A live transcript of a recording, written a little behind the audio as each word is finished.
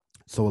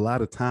So a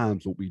lot of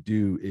times what we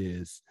do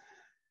is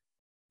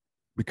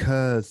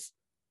because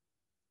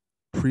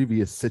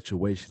previous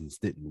situations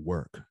didn't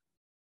work,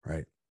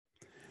 right?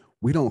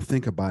 We don't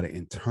think about it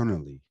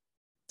internally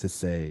to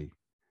say,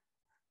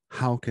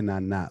 how can I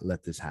not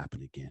let this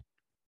happen again?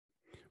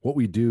 What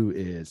we do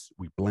is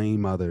we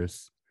blame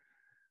others.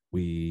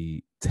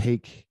 We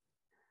take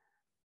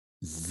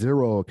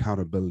zero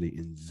accountability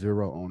and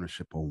zero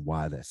ownership on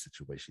why that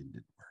situation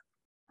didn't work,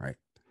 right?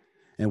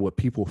 And what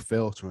people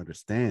fail to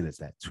understand is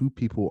that two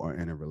people are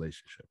in a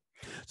relationship.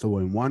 So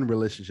when one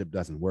relationship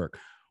doesn't work,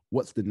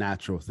 what's the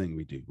natural thing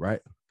we do,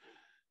 right?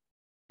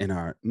 In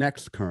our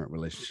next current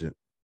relationship,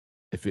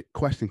 if a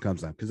question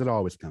comes up, because it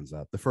always comes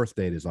up, the first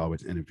date is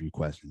always interview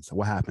questions. So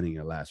what happened in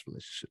your last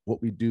relationship?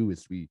 What we do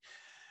is we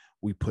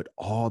put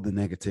all the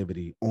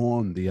negativity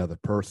on the other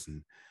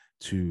person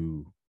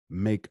to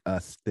make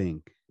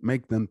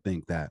them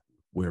think that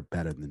we're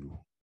better than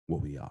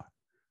what we are,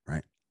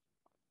 right?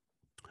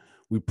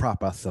 We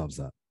prop ourselves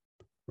up,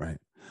 right?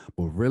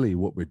 But really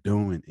what we're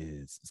doing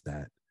is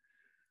that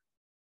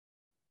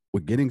we're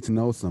getting to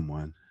know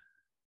someone,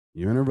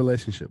 you're in a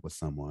relationship with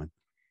someone,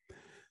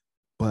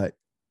 but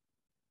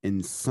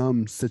in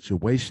some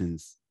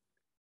situations,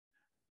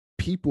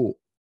 people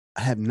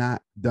have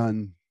not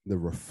done the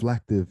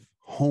reflective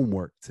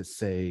homework to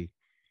say,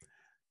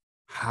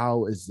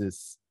 how is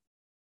this,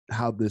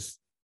 how this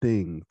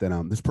thing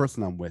that this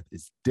person I'm with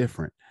is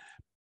different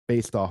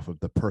based off of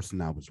the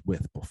person I was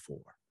with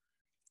before,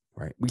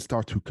 right? We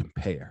start to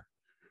compare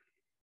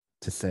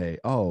to say,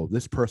 oh,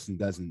 this person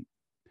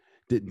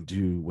didn't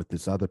do what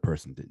this other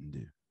person didn't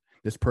do.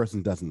 This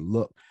person doesn't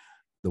look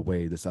the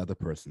way this other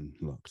person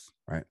looks,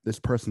 right? This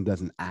person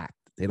doesn't act.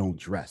 They don't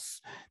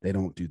dress. They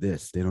don't do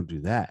this. They don't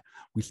do that.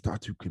 We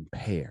start to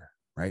compare,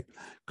 right?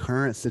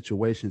 Current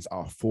situations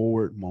are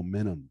forward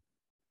momentum,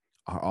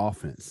 our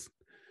offense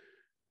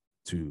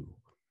to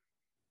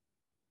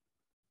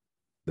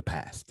the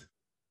past,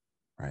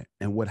 right?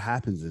 And what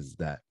happens is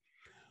that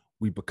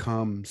we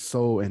become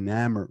so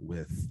enamored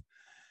with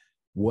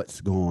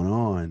what's going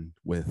on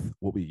with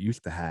what we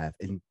used to have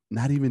and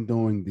not even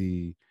doing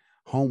the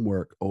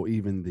homework or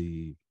even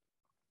the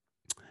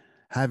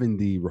having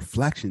the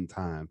reflection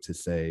time to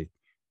say,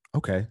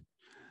 okay,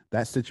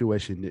 that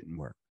situation didn't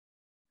work.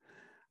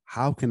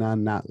 How can I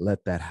not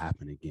let that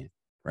happen again?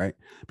 Right?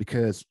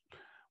 Because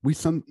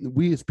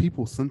we as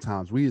people,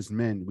 sometimes we as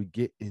men, we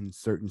get in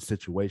certain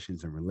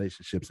situations and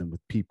relationships and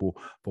with people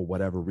for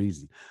whatever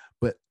reason.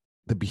 But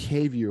the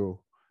behavior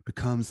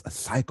becomes a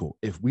cycle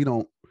if we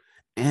don't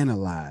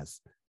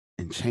analyze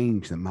and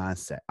change the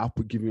mindset. I'll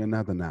give you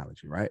another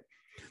analogy, right?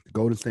 The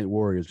Golden State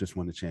Warriors just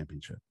won the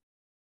championship,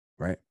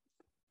 right?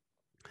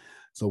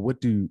 So what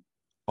do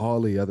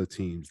all the other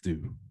teams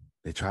do?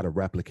 They try to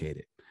replicate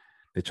it.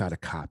 They try to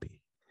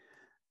copy.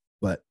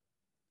 But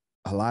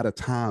a lot of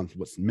times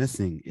what's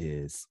missing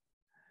is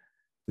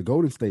the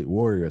Golden State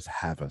Warriors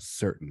have a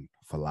certain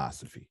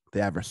philosophy. They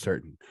have a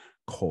certain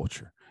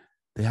culture.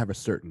 They have a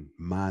certain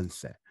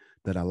mindset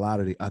that a lot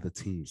of the other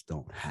teams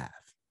don't have.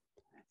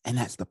 And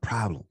that's the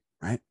problem,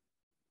 right?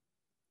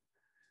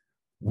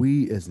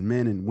 We as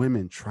men and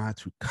women try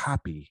to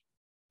copy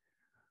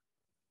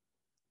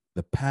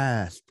the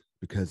past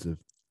because of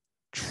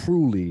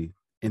truly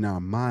in our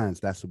minds,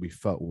 that's what we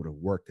felt would have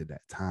worked at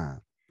that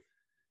time.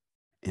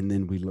 And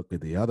then we look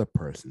at the other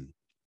person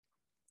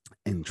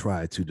and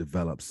try to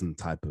develop some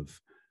type of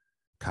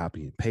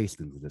copy and paste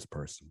into this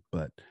person,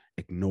 but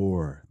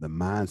ignore the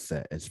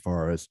mindset as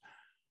far as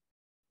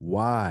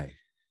why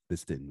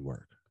this didn't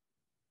work,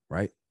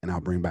 right? And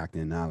I'll bring back the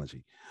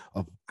analogy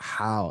of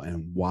how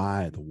and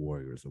why the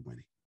Warriors are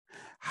winning.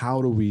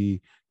 How do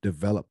we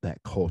develop that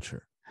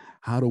culture?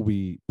 How do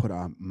we put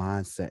our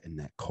mindset in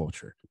that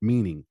culture?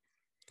 Meaning,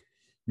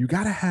 you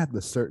got to have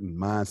the certain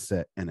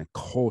mindset and a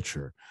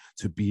culture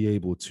to be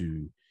able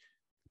to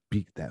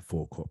beat that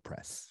full court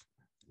press,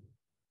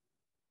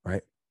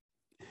 right?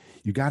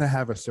 You got to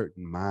have a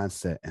certain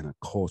mindset and a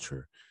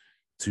culture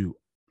to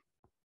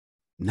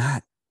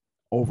not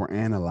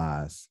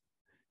overanalyze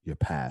your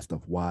past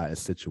of why a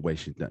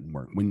situation doesn't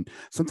work. When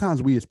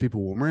sometimes we as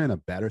people, when we're in a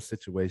better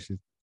situation,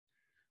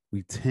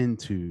 we tend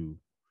to,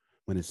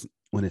 when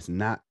it's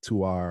not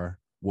to our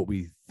what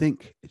we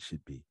think it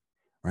should be,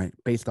 right?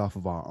 Based off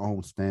of our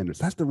own standards.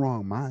 That's the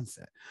wrong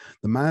mindset.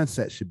 The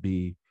mindset should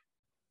be,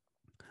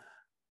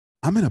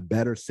 I'm in a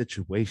better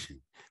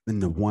situation than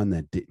the one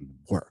that didn't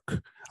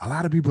work. A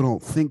lot of people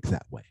don't think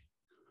that way.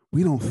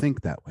 We don't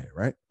think that way,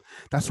 right?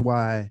 That's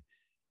why,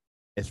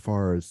 as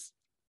far as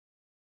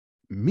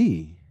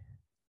me,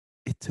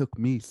 it took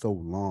me so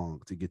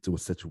long to get to a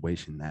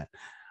situation that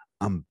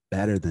I'm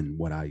better than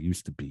what I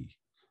used to be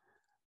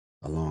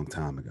a long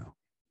time ago.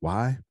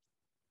 Why?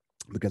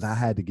 Because I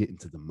had to get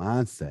into the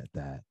mindset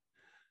that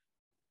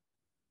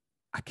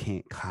I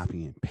can't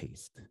copy and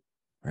paste,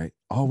 right?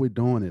 All we're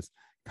doing is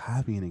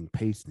copying and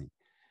pasting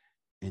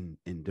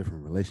in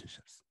different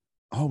relationships.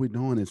 All we're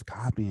doing is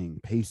copying,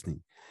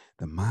 pasting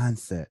the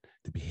mindset,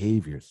 the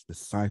behaviors, the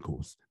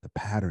cycles, the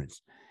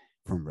patterns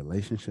from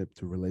relationship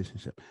to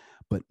relationship,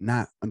 but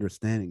not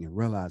understanding and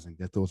realizing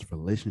that those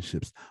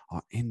relationships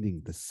are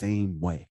ending the same way.